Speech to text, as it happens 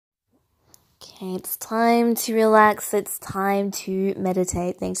Okay, it's time to relax. It's time to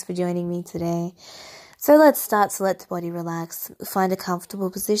meditate. Thanks for joining me today. So let's start to let the body relax. Find a comfortable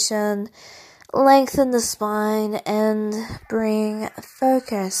position, lengthen the spine, and bring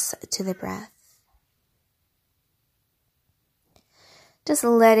focus to the breath. Just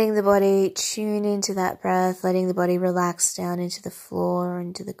letting the body tune into that breath, letting the body relax down into the floor,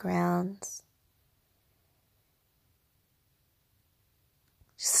 into the ground.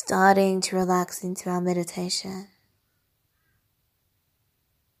 Starting to relax into our meditation.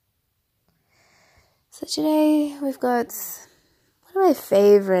 So today we've got one of my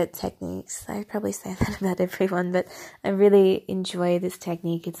favorite techniques. I probably say that about everyone, but I really enjoy this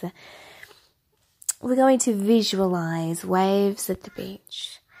technique. We're going to visualize waves at the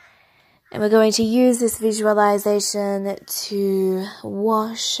beach. And we're going to use this visualization to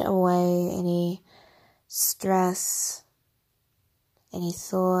wash away any stress, any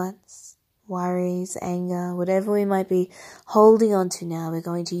thoughts, worries, anger, whatever we might be holding on to now. We're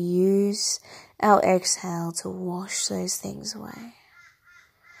going to use our exhale to wash those things away.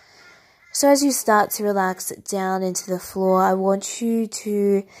 So as you start to relax down into the floor, I want you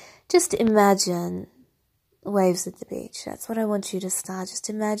to just imagine waves at the beach. That's what I want you to start. Just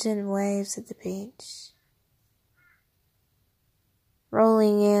imagine waves at the beach.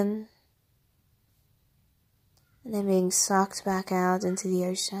 Rolling in and then being sucked back out into the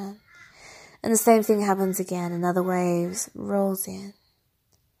ocean. And the same thing happens again. Another wave rolls in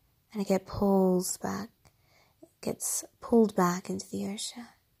and it gets pulled back into the ocean.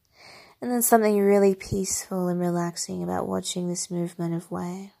 And then something really peaceful and relaxing about watching this movement of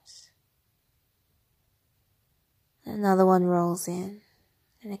waves. Another one rolls in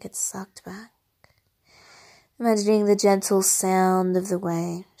and it gets sucked back. Imagining the gentle sound of the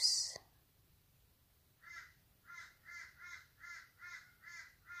waves.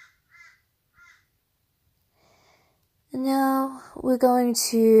 And now we're going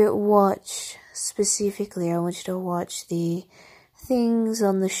to watch specifically. I want you to watch the things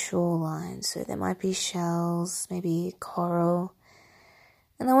on the shoreline. So there might be shells, maybe coral.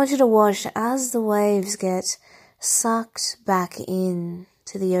 And I want you to watch as the waves get sucked back in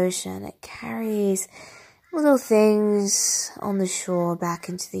to the ocean. It carries little things on the shore back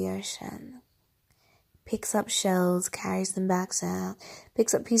into the ocean. Picks up shells, carries them back out.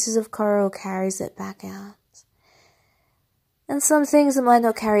 Picks up pieces of coral, carries it back out. And some things it might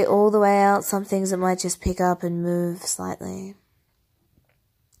not carry all the way out, some things it might just pick up and move slightly.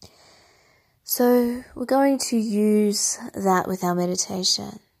 So we're going to use that with our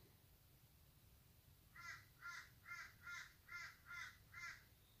meditation.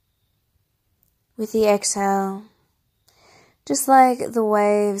 With the exhale, just like the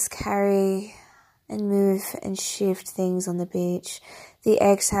waves carry and move and shift things on the beach, the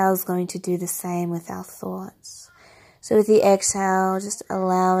exhale is going to do the same with our thoughts. So with the exhale, just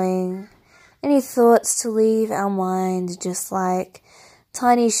allowing any thoughts to leave our mind, just like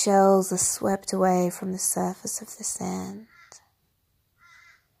tiny shells are swept away from the surface of the sand.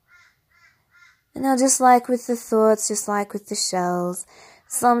 And now just like with the thoughts, just like with the shells,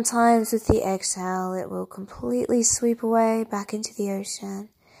 sometimes with the exhale it will completely sweep away back into the ocean.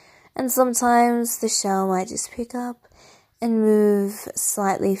 And sometimes the shell might just pick up and move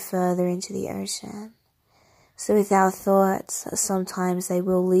slightly further into the ocean. So with our thoughts, sometimes they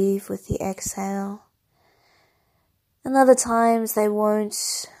will leave with the exhale. And other times they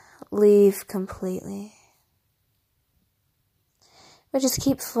won't leave completely. But just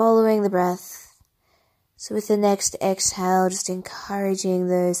keep following the breath. So with the next exhale, just encouraging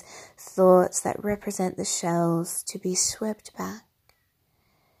those thoughts that represent the shells to be swept back.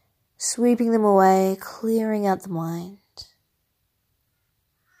 Sweeping them away, clearing out the mind.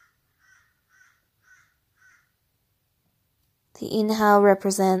 The inhale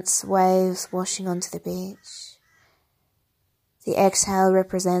represents waves washing onto the beach. The exhale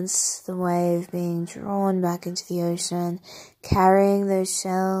represents the wave being drawn back into the ocean, carrying those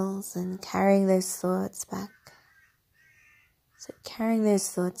shells and carrying those thoughts back. So carrying those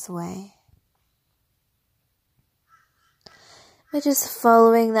thoughts away. We're just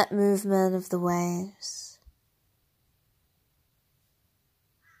following that movement of the waves.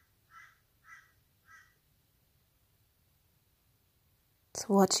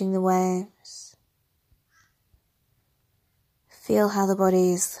 Watching the waves. Feel how the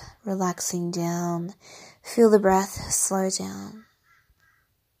body is relaxing down. Feel the breath slow down.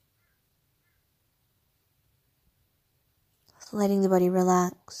 Letting the body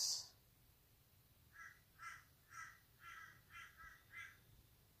relax.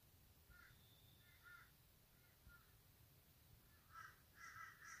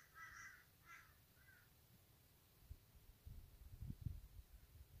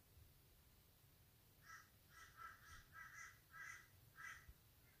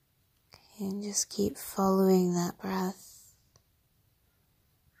 And just keep following that breath.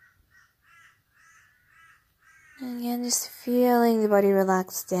 And again, just feeling the body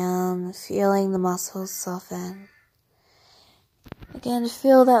relax down, feeling the muscles soften. Again,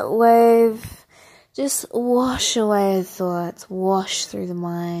 feel that wave just wash away thoughts, wash through the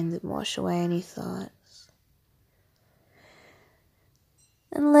mind, and wash away any thoughts.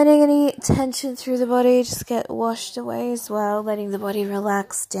 And letting any tension through the body just get washed away as well, letting the body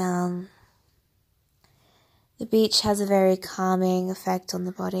relax down. The beach has a very calming effect on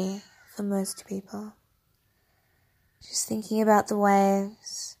the body for most people. Just thinking about the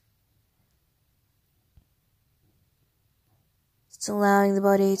waves. Just allowing the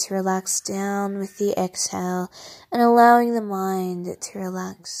body to relax down with the exhale and allowing the mind to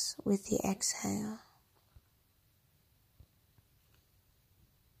relax with the exhale.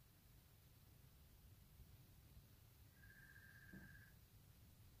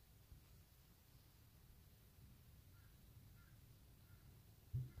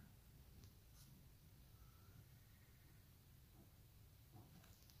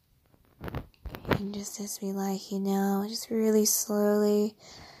 And just as we lie here now, just really slowly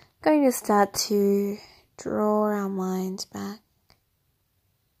going to start to draw our mind back.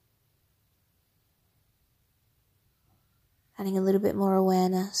 Adding a little bit more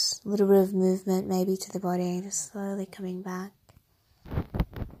awareness, a little bit of movement maybe to the body, just slowly coming back.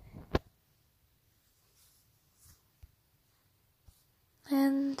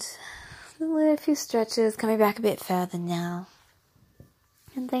 And a few stretches, coming back a bit further now.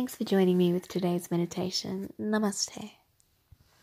 And thanks for joining me with today's meditation. Namaste.